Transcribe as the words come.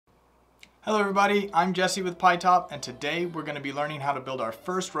Hello everybody, I'm Jesse with PyTop, and today we're going to be learning how to build our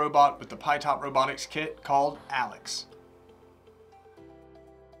first robot with the PyTop Robotics Kit called Alex.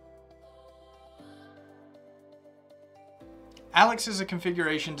 Alex is a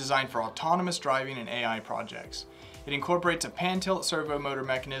configuration designed for autonomous driving and AI projects. It incorporates a pan-tilt servo motor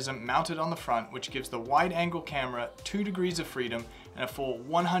mechanism mounted on the front, which gives the wide-angle camera 2 degrees of freedom and a full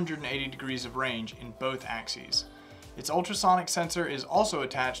 180 degrees of range in both axes. Its ultrasonic sensor is also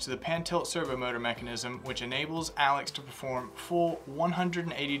attached to the pan-tilt servo motor mechanism, which enables Alex to perform full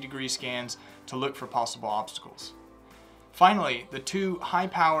 180 degree scans to look for possible obstacles. Finally, the two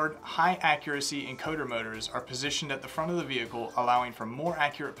high-powered, high-accuracy encoder motors are positioned at the front of the vehicle, allowing for more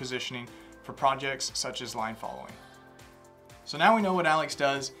accurate positioning for projects such as line following. So now we know what Alex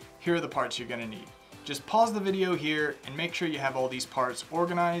does, here are the parts you're going to need. Just pause the video here and make sure you have all these parts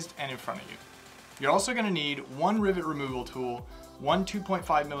organized and in front of you. You're also going to need one rivet removal tool, one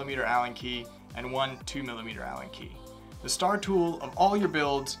 2.5mm Allen key, and one 2mm Allen key. The star tool of all your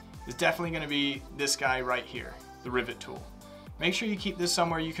builds is definitely going to be this guy right here, the rivet tool. Make sure you keep this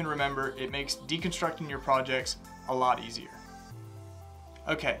somewhere you can remember. It makes deconstructing your projects a lot easier.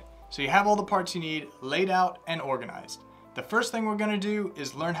 Okay, so you have all the parts you need laid out and organized. The first thing we're going to do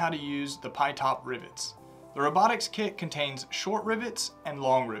is learn how to use the PyTop rivets. The robotics kit contains short rivets and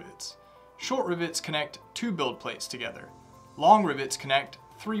long rivets. Short rivets connect 2 build plates together. Long rivets connect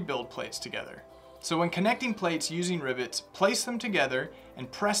 3 build plates together. So when connecting plates using rivets, place them together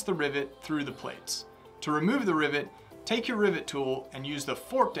and press the rivet through the plates. To remove the rivet, take your rivet tool and use the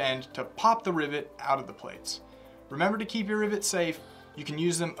forked end to pop the rivet out of the plates. Remember to keep your rivets safe. You can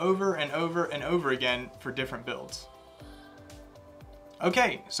use them over and over and over again for different builds.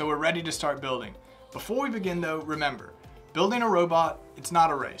 Okay, so we're ready to start building. Before we begin though, remember, building a robot, it's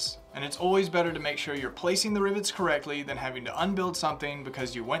not a race, and it's always better to make sure you're placing the rivets correctly than having to unbuild something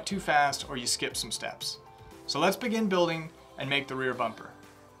because you went too fast or you skipped some steps. So let's begin building and make the rear bumper.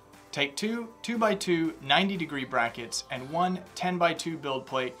 Take two 2x2 90 degree brackets and one 10x2 build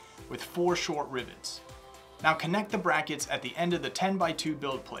plate with 4 short rivets. Now connect the brackets at the end of the 10x2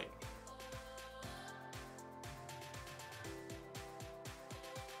 build plate.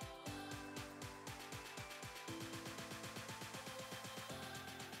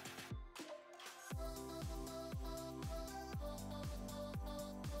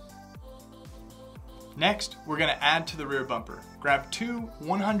 Next, we're going to add to the rear bumper. Grab 2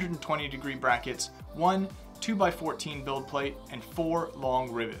 120 degree brackets, one 2x14 build plate, and 4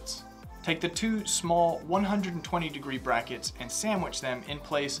 long rivets. Take the 2 small 120 degree brackets and sandwich them in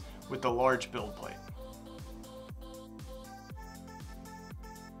place with the large build plate.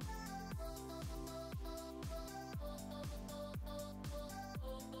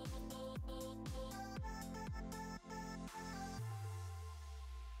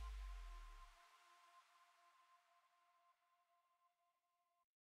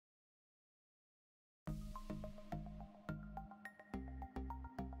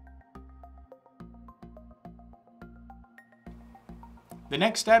 The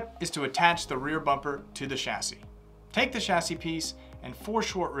next step is to attach the rear bumper to the chassis. Take the chassis piece and 4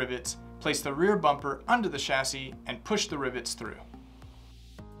 short rivets, place the rear bumper under the chassis and push the rivets through.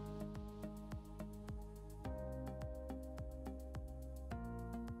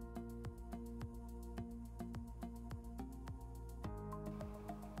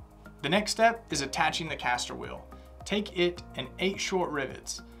 The next step is attaching the caster wheel. Take it and 8 short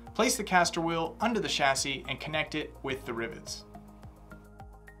rivets. Place the caster wheel under the chassis and connect it with the rivets.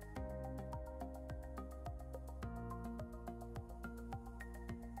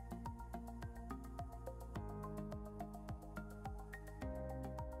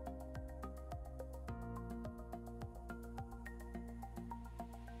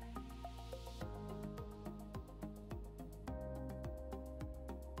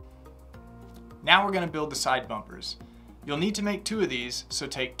 Now we're going to build the side bumpers. You'll need to make 2 of these, so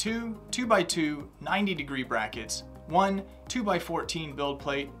take 2 2x2 90 degree brackets, one 2x14 build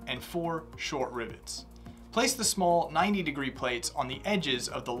plate, and 4 short rivets. Place the small 90 degree plates on the edges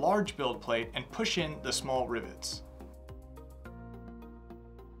of the large build plate and push in the small rivets.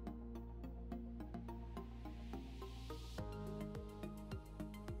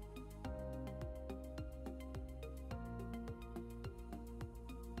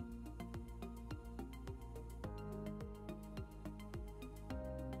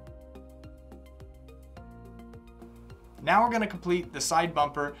 Now we're going to complete the side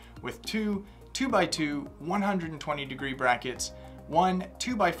bumper with 2 2x2 120 degree brackets, one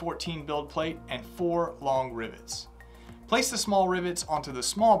 2x14 build plate, and 4 long rivets. Place the small rivets onto the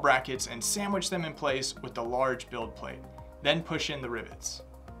small brackets and sandwich them in place with the large build plate. Then push in the rivets.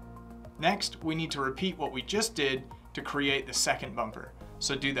 Next, we need to repeat what we just did to create the second bumper.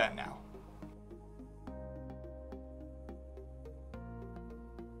 So do that now.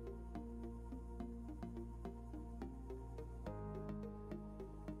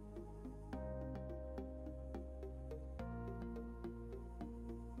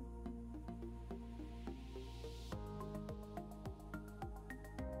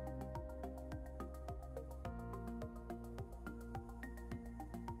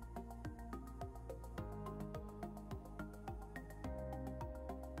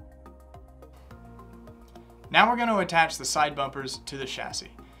 Now we're going to attach the side bumpers to the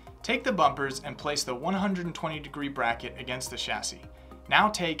chassis. Take the bumpers and place the 120-degree bracket against the chassis. Now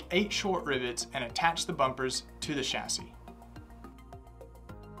take 8 short rivets and attach the bumpers to the chassis.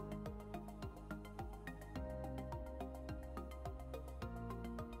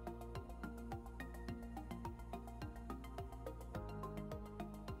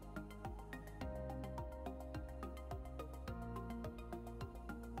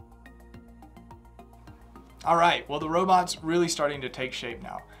 Alright, well the robot's really starting to take shape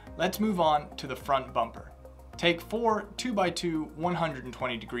now. Let's move on to the front bumper. Take 4 2x2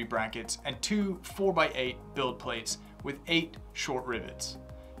 120-degree brackets and 2 4x8 build plates with 8 short rivets.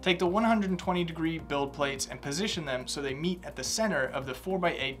 Take the 120-degree build plates and position them so they meet at the center of the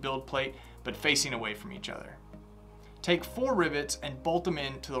 4x8 build plate but facing away from each other. Take 4 rivets and bolt them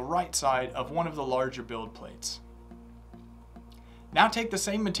in to the right side of one of the larger build plates. Now take the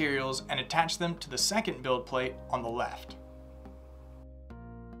same materials and attach them to the second build plate on the left.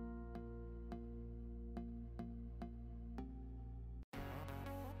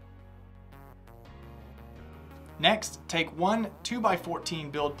 Next, take one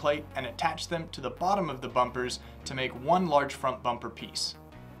 2x14 build plate and attach them to the bottom of the bumpers to make one large front bumper piece.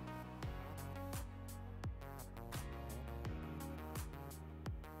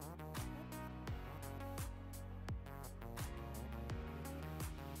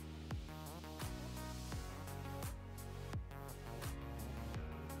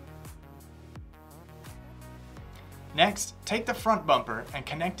 Next, take the front bumper and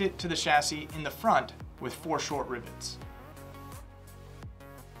connect it to the chassis in the front with 4 short rivets.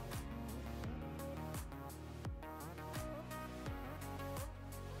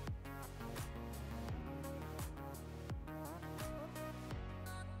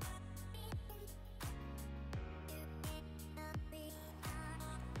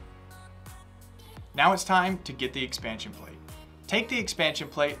 Now it's time to get the expansion plate. Take the expansion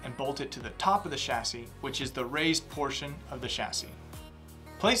plate and bolt it to the top of the chassis, which is the raised portion of the chassis.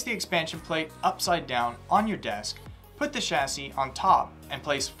 Place the expansion plate upside down on your desk, put the chassis on top, and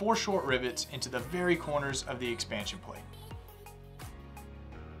place 4 short rivets into the very corners of the expansion plate.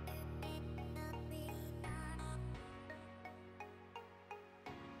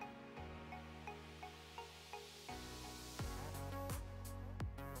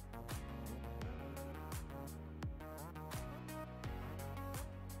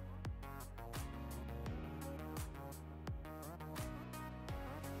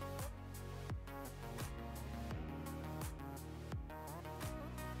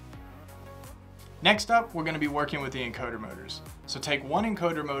 Next up, we're going to be working with the encoder motors. So take one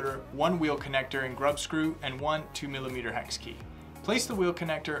encoder motor, one wheel connector and grub screw, and one 2mm hex key. Place the wheel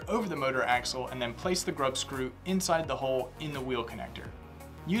connector over the motor axle and then place the grub screw inside the hole in the wheel connector.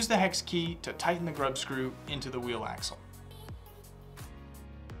 Use the hex key to tighten the grub screw into the wheel axle.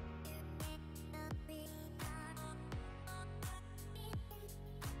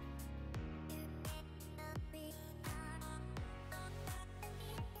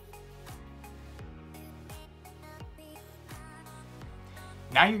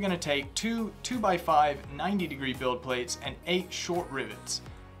 Now you're going to take 2 2x5 90-degree build plates and 8 short rivets.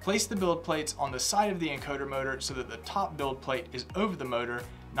 Place the build plates on the side of the encoder motor so that the top build plate is over the motor,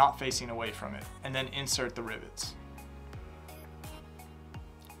 not facing away from it, and then insert the rivets.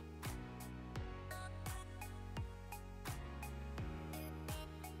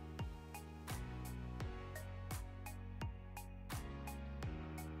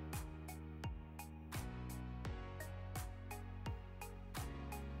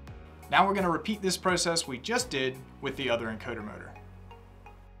 Now we're going to repeat this process we just did with the other encoder motor.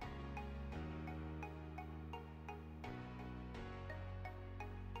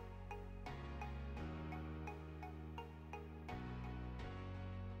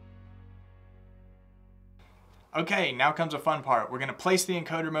 Okay, now comes a fun part. We're going to place the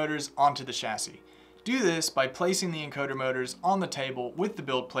encoder motors onto the chassis. Do this by placing the encoder motors on the table with the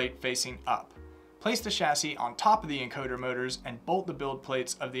build plate facing up. Place the chassis on top of the encoder motors and bolt the build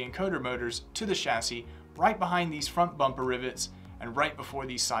plates of the encoder motors to the chassis right behind these front bumper rivets, and right before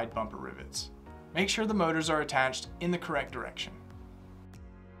these side bumper rivets. Make sure the motors are attached in the correct direction.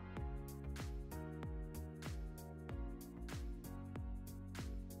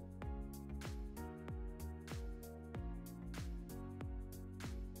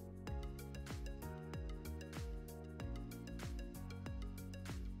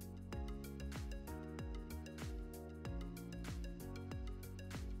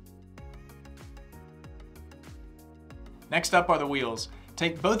 Next up are the wheels.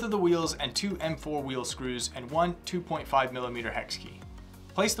 Take both of the wheels and two M4 wheel screws and one 2.5mm hex key.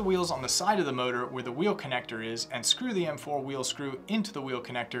 Place the wheels on the side of the motor where the wheel connector is and screw the M4 wheel screw into the wheel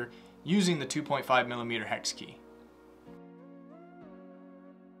connector using the 2.5mm hex key.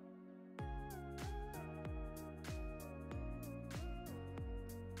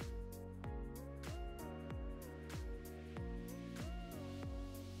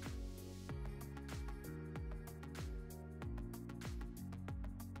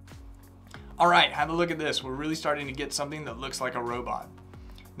 Alright, have a look at this. We're really starting to get something that looks like a robot.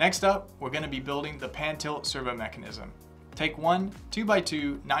 Next up, we're going to be building the pan tilt servo mechanism. Take one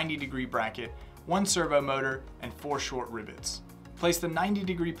 2x2 90-degree bracket, one servo motor, and 4 short rivets. Place the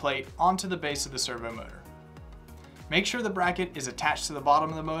 90-degree plate onto the base of the servo motor. Make sure the bracket is attached to the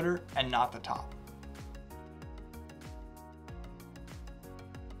bottom of the motor and not the top.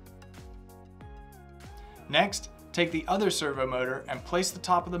 Next, take the other servo motor and place the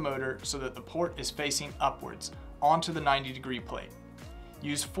top of the motor so that the port is facing upwards onto the 90-degree plate.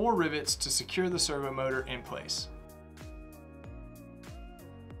 Use 4 rivets to secure the servo motor in place.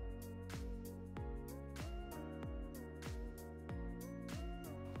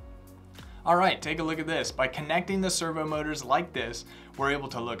 Alright, take a look at this. By connecting the servo motors like this, we're able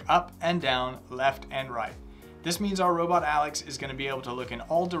to look up and down, left and right. This means our robot Alex is going to be able to look in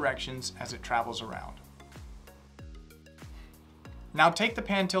all directions as it travels around. Now take the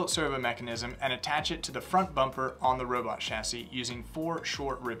pan tilt servo mechanism and attach it to the front bumper on the robot chassis using 4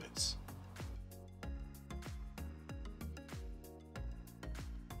 short rivets.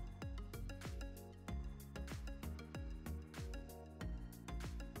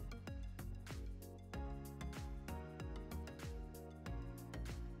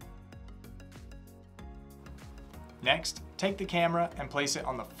 Next, take the camera and place it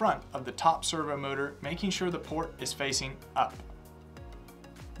on the front of the top servo motor, making sure the port is facing up.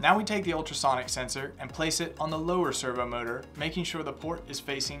 Now we take the ultrasonic sensor and place it on the lower servo motor, making sure the port is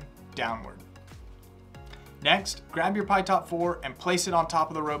facing downward. Next, grab your Pi-Top 4 and place it on top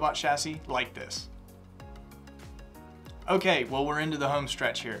of the robot chassis like this. Okay, well we're into the home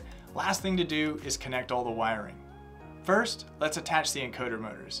stretch here. Last thing to do is connect all the wiring. First, let's attach the encoder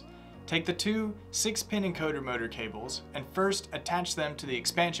motors. Take the 2 6-pin encoder motor cables and first attach them to the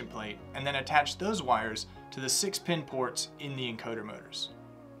expansion plate and then attach those wires to the 6-pin ports in the encoder motors.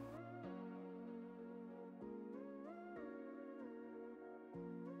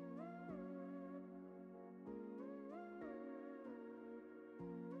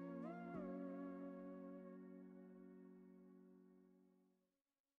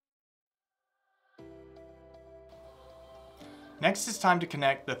 Next, it's time to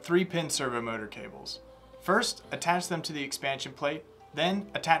connect the 3-pin servo motor cables. First, attach them to the expansion plate, then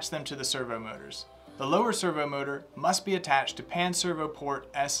attach them to the servo motors. The lower servo motor must be attached to pan servo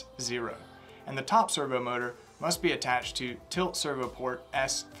port S0, and the top servo motor must be attached to tilt servo port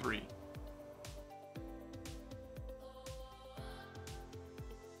S3.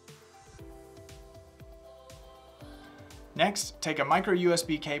 Next, take a micro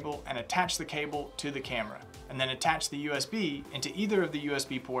USB cable and attach the cable to the camera, and then attach the USB into either of the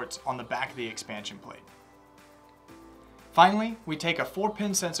USB ports on the back of the expansion plate. Finally, we take a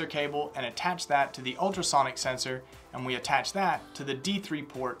 4-pin sensor cable and attach that to the ultrasonic sensor, and we attach that to the D3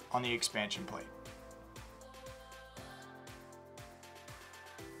 port on the expansion plate.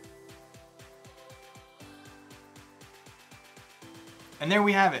 And there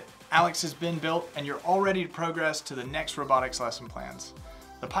we have it. Alex has been built and you're all ready to progress to the next robotics lesson plans.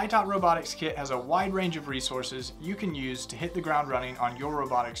 The Pi-Top Robotics Kit has a wide range of resources you can use to hit the ground running on your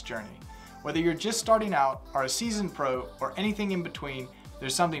robotics journey. Whether you're just starting out, are a seasoned pro, or anything in between,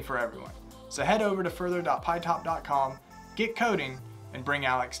 there's something for everyone. So head over to further.pitop.com, get coding, and bring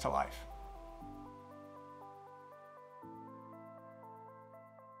Alex to life.